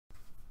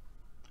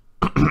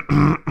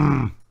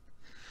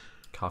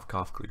Cough,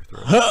 cough, clear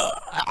throat.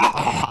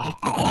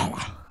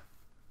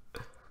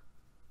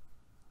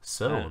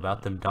 So,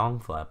 about them dong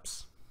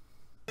flaps.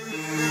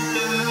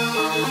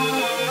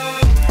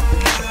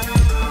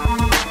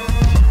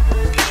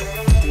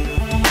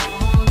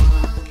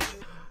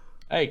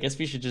 I guess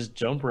we should just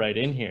jump right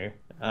in here.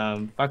 How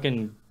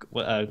do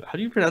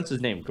you pronounce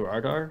his name?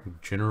 Gradar?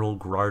 General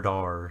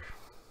Gradar.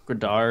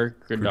 Gradar.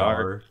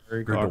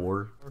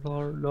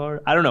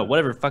 I don't know.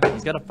 Whatever. Fucking,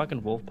 he's got a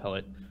fucking wolf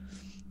pellet.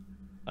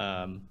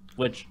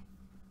 Which,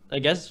 I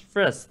guess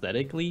for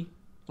aesthetically,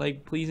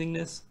 like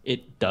pleasingness,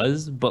 it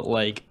does. But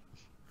like,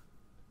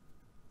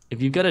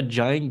 if you've got a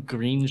giant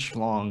green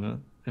schlong,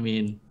 I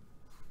mean,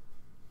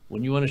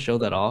 wouldn't you want to show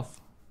that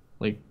off?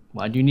 Like,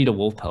 why do you need a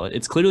wolf pellet?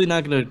 It's clearly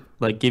not gonna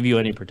like give you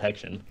any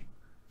protection,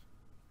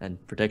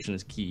 and protection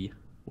is key.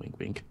 Wink,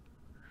 wink.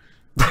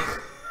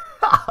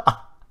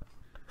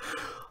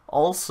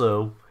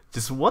 Also,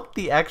 just what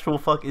the actual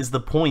fuck is the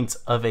point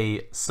of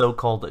a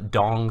so-called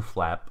dong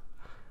flap?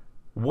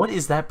 What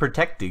is that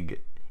protecting?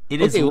 It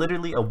is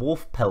literally a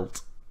wolf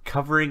pelt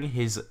covering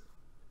his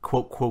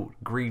quote-quote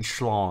green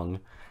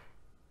schlong.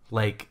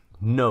 Like,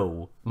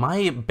 no.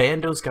 My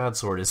Bandos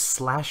Godsword is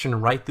slashing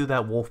right through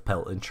that wolf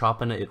pelt and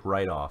chopping it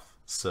right off.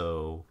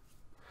 So...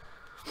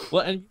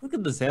 Well, and look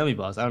at the Sammy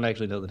boss. I don't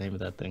actually know the name of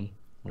that thing.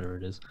 Whatever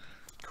it is.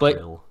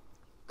 But...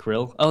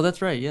 Krill? Oh,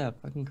 that's right. Yeah,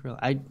 fucking Krill.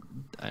 I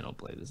don't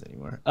play this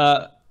anymore.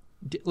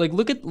 Like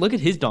look at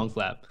his dong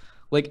flap.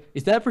 Like,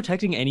 is that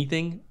protecting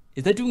anything?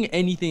 Is that doing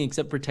anything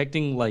except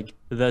protecting like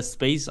the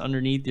space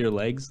underneath your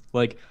legs?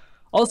 Like,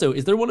 also,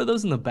 is there one of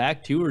those in the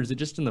back too, or is it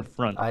just in the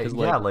front?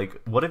 Yeah, like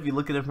what if you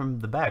look at it from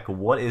the back?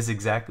 What is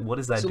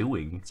that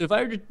doing? So if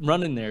I were to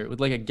run in there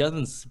with like a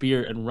gun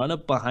spear and run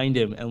up behind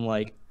him and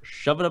like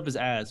shove it up his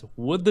ass,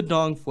 would the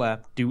dong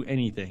flap do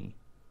anything?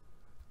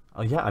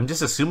 Oh yeah, I'm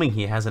just assuming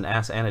he has an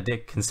ass and a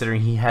dick,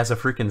 considering he has a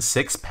freaking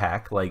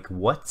six-pack. Like,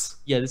 what?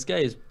 Yeah, this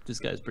guy's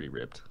pretty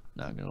ripped.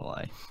 Not gonna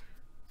lie.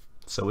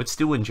 So it's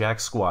doing jack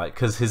squat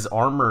because his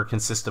armor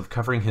consists of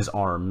covering his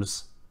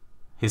arms,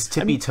 his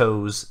tippy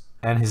toes,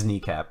 and his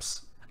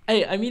kneecaps.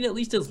 I mean, at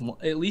least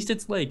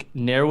it's like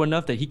narrow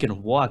enough that he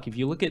can walk. If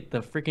you look at the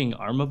freaking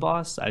Arma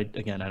boss, I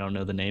don't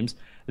know the names.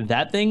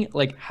 That thing,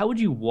 like, how would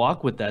you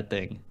walk with that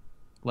thing?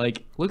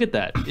 Like, look at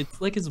that. It's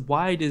like as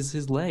wide as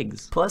his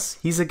legs. Plus,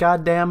 he's a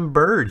goddamn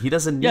bird. He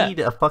doesn't need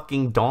a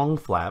fucking dong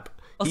flap.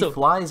 Also, he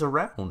flies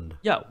around.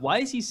 Yeah, why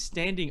is he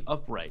standing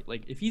upright?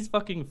 Like, if he's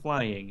fucking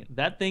flying,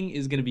 that thing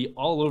is going to be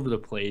all over the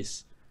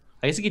place.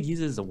 I guess he could use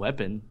it as a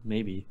weapon,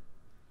 maybe.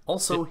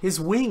 Also, his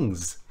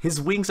wings.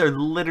 His wings are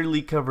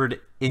literally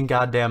covered in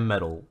goddamn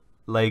metal.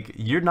 Like,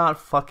 you're not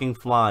fucking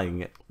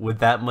flying with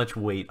that much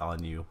weight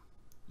on you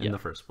in the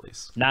first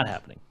place. Not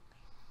happening.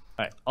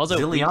 Right. Also,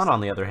 Zillion,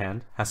 on the other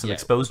hand, has some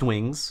exposed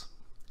wings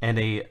and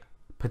a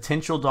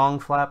potential dong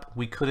flap.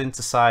 We couldn't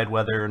decide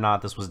whether or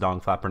not this was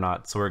dong flap or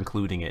not, so we're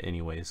including it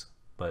anyways.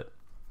 But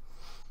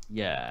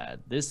yeah,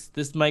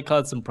 this might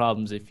cause some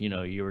problems if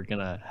you were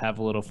gonna have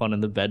a little fun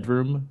in the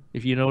bedroom,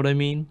 if you know what I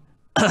mean.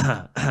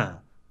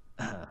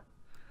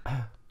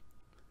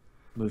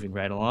 Moving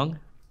right along.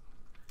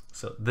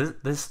 So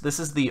this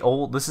is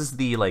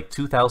the like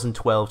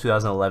 2012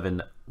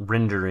 2011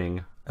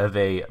 rendering of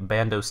a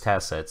Bandos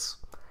Tassets.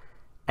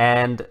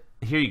 And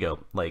here you go.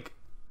 Like,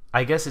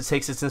 I guess it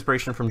takes its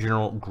inspiration from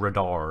General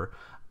Gradar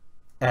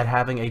at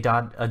having a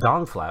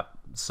dong flap.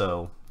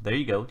 So there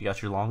you go. You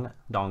got your long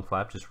dong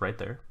flap just right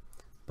there.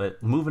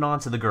 But moving on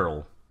to the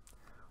girl.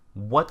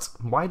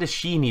 Why does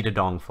she need a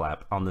dong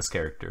flap on this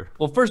character?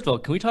 Well, first of all,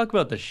 can we talk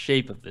about the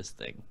shape of this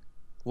thing?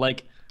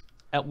 Like,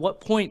 at what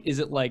point is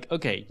it like,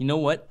 okay, you know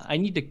what? I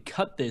need to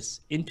cut this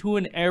into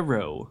an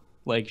arrow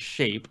like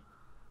shape.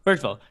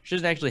 First of all, she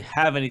doesn't actually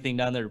have anything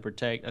down there to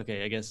protect.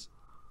 Okay, I guess.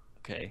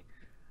 Okay,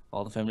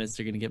 all the feminists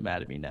are gonna get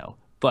mad at me now,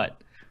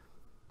 but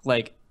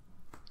like,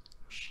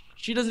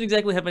 she doesn't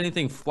exactly have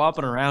anything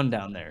flopping around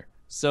down there.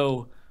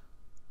 So,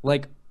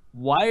 like,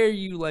 why are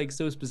you like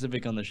so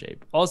specific on the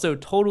shape? Also,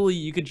 totally,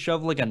 you could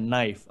shove like a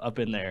knife up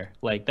in there.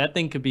 Like, that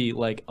thing could be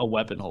like a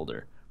weapon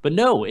holder. But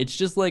no, it's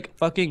just like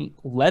fucking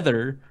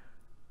leather,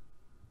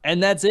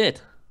 and that's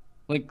it.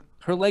 Like,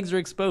 her legs are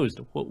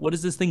exposed. What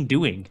is this thing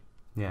doing?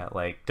 Yeah,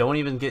 like, don't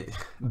even get...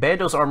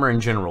 Bandos armor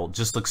in general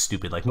just looks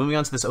stupid. Like, moving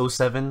on to this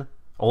 07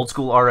 old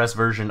school RS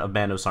version of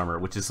Bandos armor,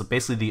 which is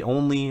basically the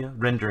only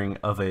rendering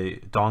of a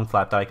dong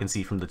flap that I can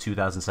see from the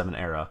 2007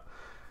 era.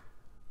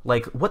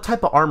 Like, what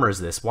type of armor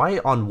is this? Why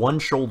on one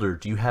shoulder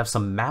do you have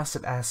some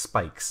massive ass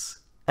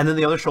spikes? And then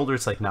the other shoulder,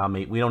 it's like, nah,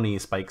 mate, we don't need any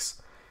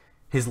spikes.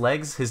 His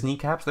legs, his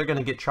kneecaps, they're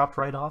gonna get chopped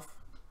right off.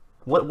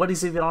 What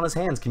is even on his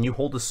hands? Can you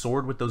hold a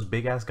sword with those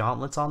big ass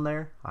gauntlets on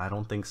there? I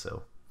don't think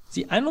so.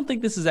 See, I don't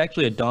think this is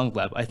actually a dong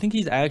flap. I think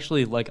he's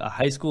actually like a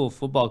high school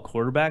football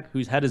quarterback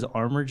who's had his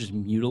armor just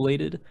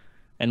mutilated,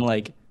 and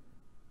like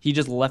he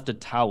just left a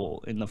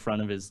towel in the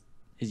front of his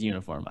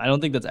uniform. I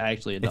don't think that's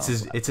actually a dong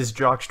flap. It's his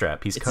jock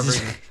strap. He's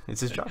covering. It's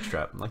his jock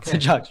strap. Okay. It's a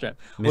jock strap.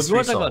 Well, if you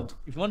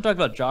want to talk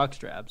about jock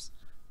straps,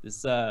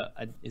 this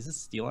is this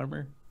steel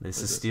armor?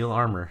 This is steel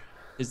armor.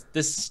 is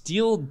this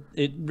steel.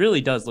 It really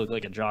does look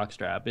like a jock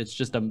strap. It's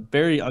just a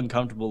very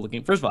uncomfortable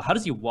looking. First of all, how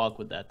does he walk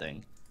with that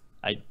thing?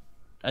 I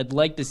I'd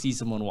like to see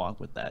someone walk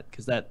with that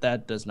because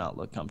that does not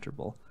look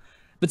comfortable.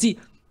 But see,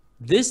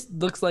 this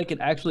looks like it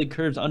actually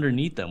curves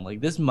underneath them.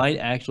 Like this might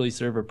actually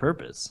serve a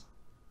purpose.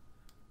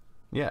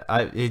 Yeah,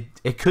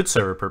 it could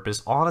serve a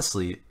purpose.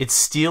 Honestly, it's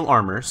steel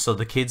armor, so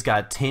the kid's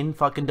got 10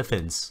 fucking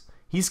defense.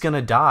 He's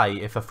gonna die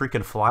if a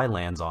freaking fly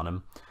lands on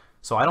him.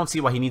 So I don't see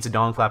why he needs a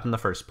dong flap in the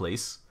first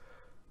place.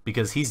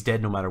 Because he's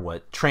dead no matter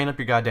what. Train up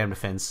your goddamn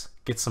defense.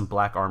 Get some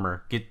black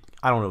armor.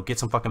 I don't know, get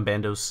some fucking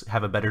bandos.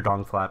 Have a better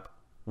dong flap.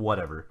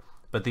 Whatever.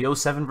 But the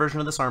 '07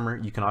 version of this armor,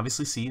 you can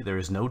obviously see there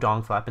is no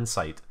dong flap in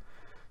sight.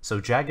 So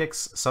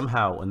Jagex,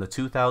 somehow, in the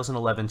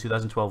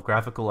 2011-2012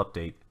 graphical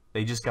update,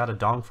 they just got a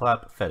dong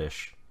flap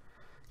fetish.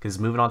 Because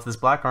moving on to this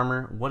black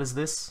armor, what is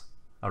this?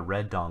 A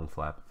red dong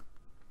flap.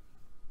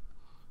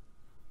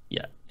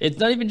 Yeah, it's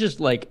not even just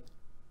like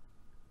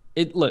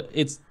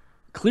it's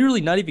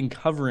clearly not even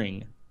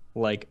covering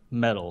like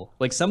metal.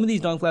 Like some of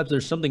these dong flaps,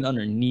 there's something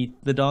underneath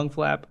the dong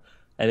flap,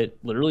 and it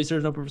literally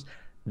serves no purpose.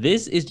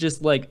 This is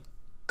just like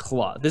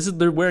cloth.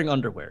 They're wearing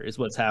underwear, is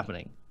what's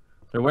happening.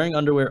 They're wearing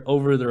underwear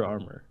over their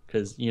armor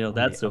because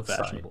that's so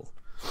fashionable.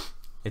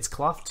 It's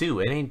cloth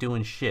too. It ain't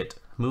doing shit.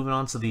 Moving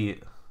on to the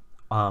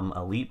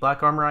elite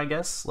black armor, I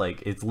guess.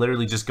 Like it's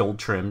literally just gold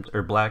trimmed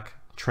or black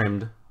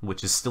trimmed,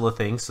 which is still a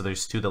thing. So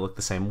there's two that look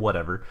the same.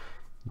 Whatever.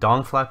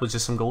 Dong flap was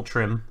just some gold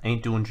trim.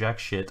 Ain't doing jack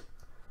shit.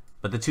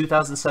 But the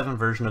 2007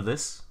 version of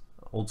this,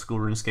 old school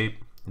RuneScape,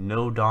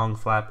 no dong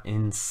flap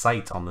in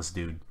sight on this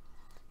dude.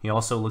 He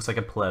also looks like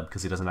a pleb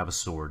because he doesn't have a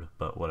sword,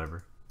 but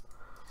whatever.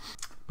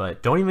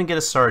 But don't even get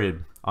us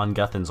started on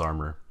Guthin's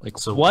armor. Like,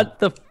 so what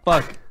the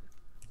fuck?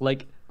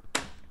 Like,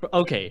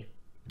 okay,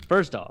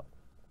 first off,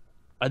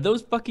 are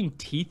those fucking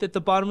teeth at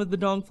the bottom of the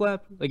dong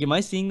flap? Like, am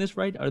I seeing this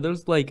right? Are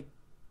those like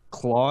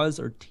claws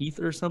or teeth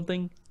or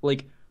something?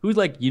 Like, who's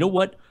like, you know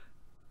what?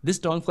 This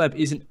dong flap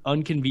isn't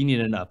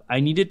inconvenient enough.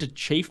 I need it to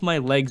chafe my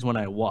legs when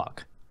I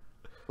walk.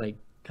 Like,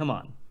 come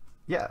on.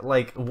 Yeah,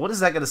 like, what is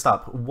that going to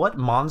stop? What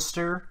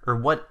monster or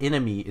what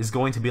enemy is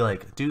going to be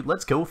like, dude,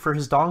 let's go for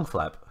his dong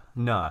flap?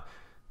 Nah.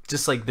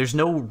 Just like, there's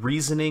no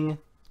reasoning,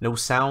 no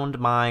sound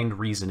mind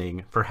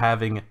reasoning for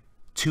having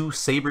two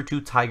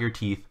saber-tooth tiger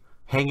teeth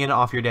hanging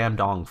off your damn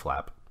dong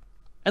flap.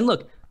 And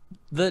look,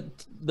 the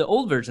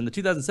old version, the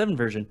 2007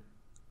 version,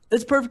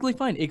 it's perfectly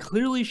fine. It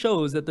clearly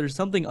shows that there's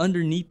something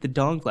underneath the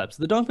dong flap.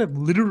 So the dong flap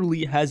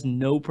literally has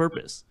no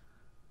purpose.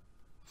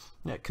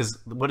 Yeah, because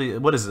what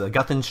is it? A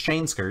Guthin's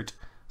chain skirt.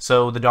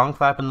 So the dong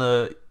flap in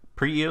the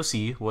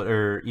pre-EOC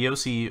or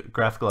EOC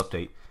graphical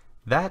update,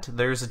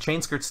 there's a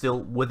chain skirt still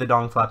with a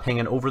dong flap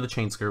hanging over the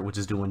chain skirt, which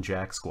is doing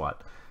jack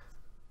squat.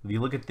 If you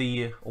look at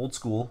the old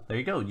school, there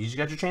you go. You just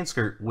got your chain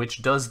skirt,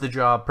 which does the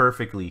job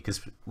perfectly.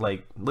 Because,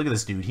 like, look at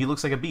this dude. He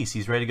looks like a beast.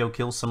 He's ready to go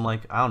kill some,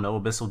 like, I don't know,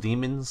 abyssal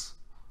demons.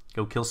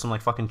 Go kill some,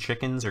 like, fucking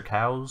chickens or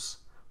cows.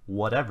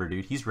 Whatever,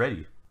 dude. He's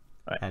ready.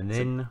 Right, and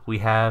then we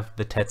have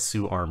the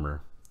Tetsu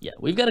armor. Yeah,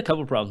 we've got a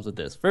couple problems with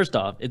this. First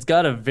off, it's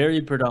got a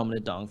very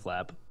predominant dong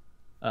flap.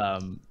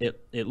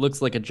 It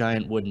looks like a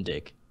giant wooden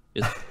dick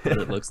is what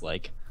it looks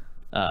like,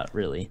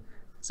 really.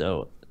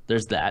 So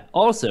there's that.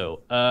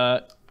 Also,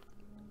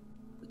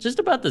 just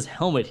about this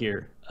helmet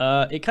here,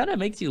 it kind of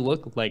makes you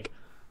look like,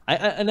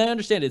 and I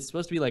understand it's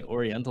supposed to be like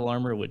Oriental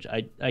armor, which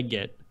I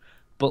get,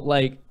 but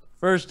like,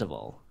 first of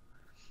all,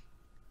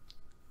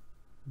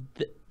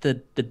 the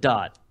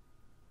dot,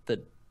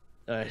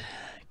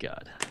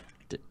 God,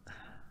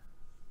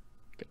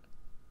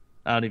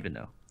 I don't even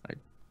know.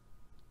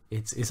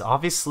 It's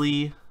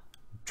obviously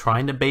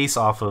trying to base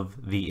off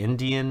of the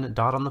Indian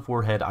dot on the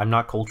forehead. I'm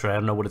not cultured. I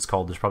don't know what it's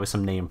called. There's probably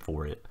some name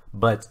for it,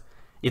 but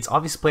it's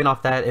obviously playing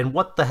off that. And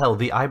what the hell?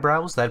 The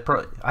eyebrows? I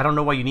don't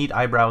know why you need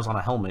eyebrows on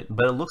a helmet,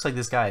 but it looks like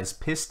this guy is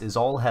pissed as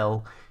all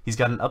hell. He's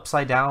got an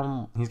upside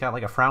down. He's got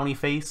like a frowny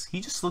face.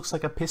 He just looks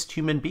like a pissed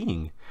human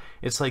being.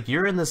 It's like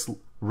you're in this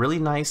really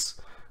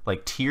nice,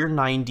 like tier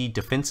 90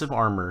 defensive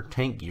armor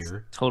tank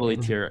gear. Totally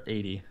tier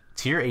 80.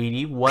 Tier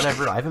 80,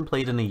 whatever. I haven't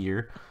played in a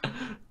year.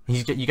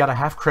 You got a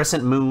half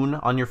crescent moon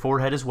on your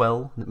forehead as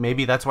well.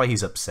 Maybe that's why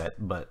he's upset,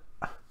 but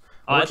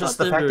or just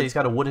the fact that he's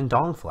got a wooden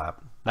dong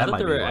flap. I thought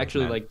there were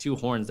actually like two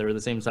horns that were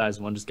the same size.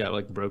 One just got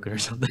like broken or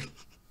something.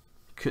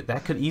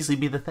 That could easily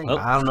be the thing.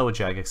 I don't know what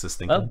Jagex is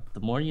thinking. Oh,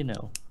 the more you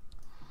know.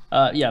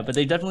 Yeah, but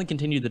they definitely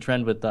continued the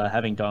trend with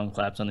having dong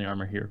flaps on the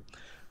armor here.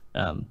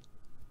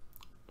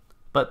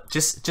 But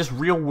just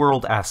real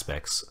world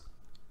aspects.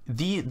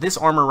 This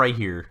armor right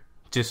here,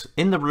 just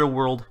in the real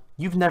world,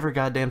 you've never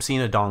goddamn seen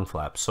a dong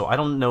flap. So I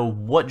don't know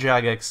what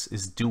Jagex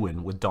is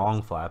doing with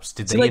dong flaps.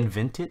 Did they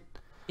invent it?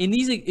 In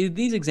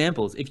these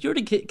examples, if you were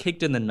to get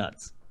kicked in the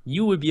nuts,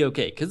 you would be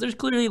okay because there's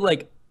clearly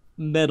like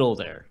metal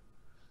there.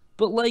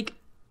 But like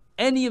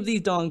any of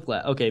these dong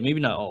flaps, okay, maybe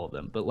not all of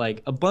them, but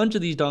like a bunch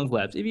of these dong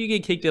flaps, if you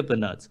get kicked up the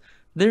nuts,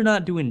 they're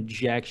not doing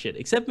jack shit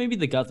except maybe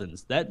the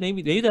Guthins. That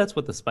maybe that's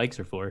what the spikes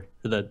are for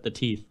the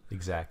teeth.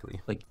 Exactly.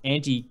 Like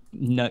anti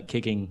nut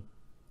kicking.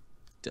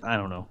 I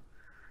don't know,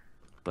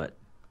 but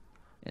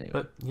Anyway.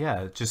 But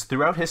yeah, just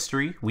throughout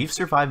history, we've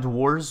survived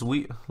wars.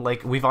 We've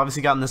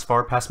obviously gotten this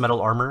far past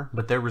metal armor,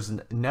 but there was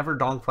never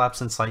dong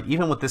flaps in sight.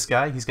 Even with this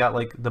guy, he's got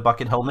like the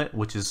bucket helmet,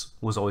 which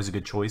was always a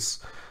good choice.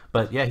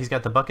 But yeah, he's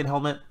got the bucket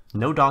helmet,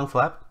 no dong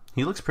flap.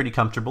 He looks pretty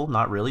comfortable,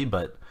 not really,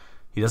 but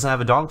he doesn't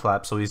have a dong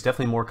flap, so he's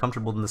definitely more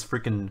comfortable than this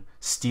freaking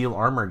steel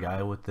armor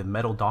guy with the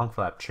metal dong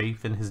flap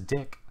chafing his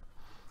dick.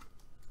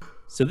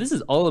 So this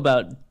is all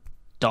about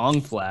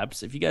dong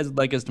flaps. If you guys would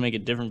like us to make a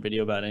different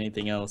video about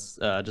anything else,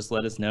 just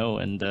let us know,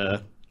 and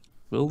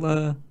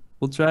we'll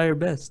try our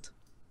best.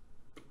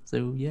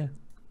 So yeah,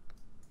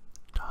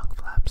 Dong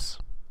flaps.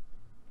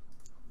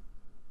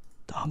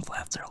 dong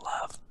flaps are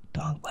love.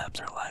 Dong flaps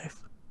are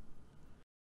life.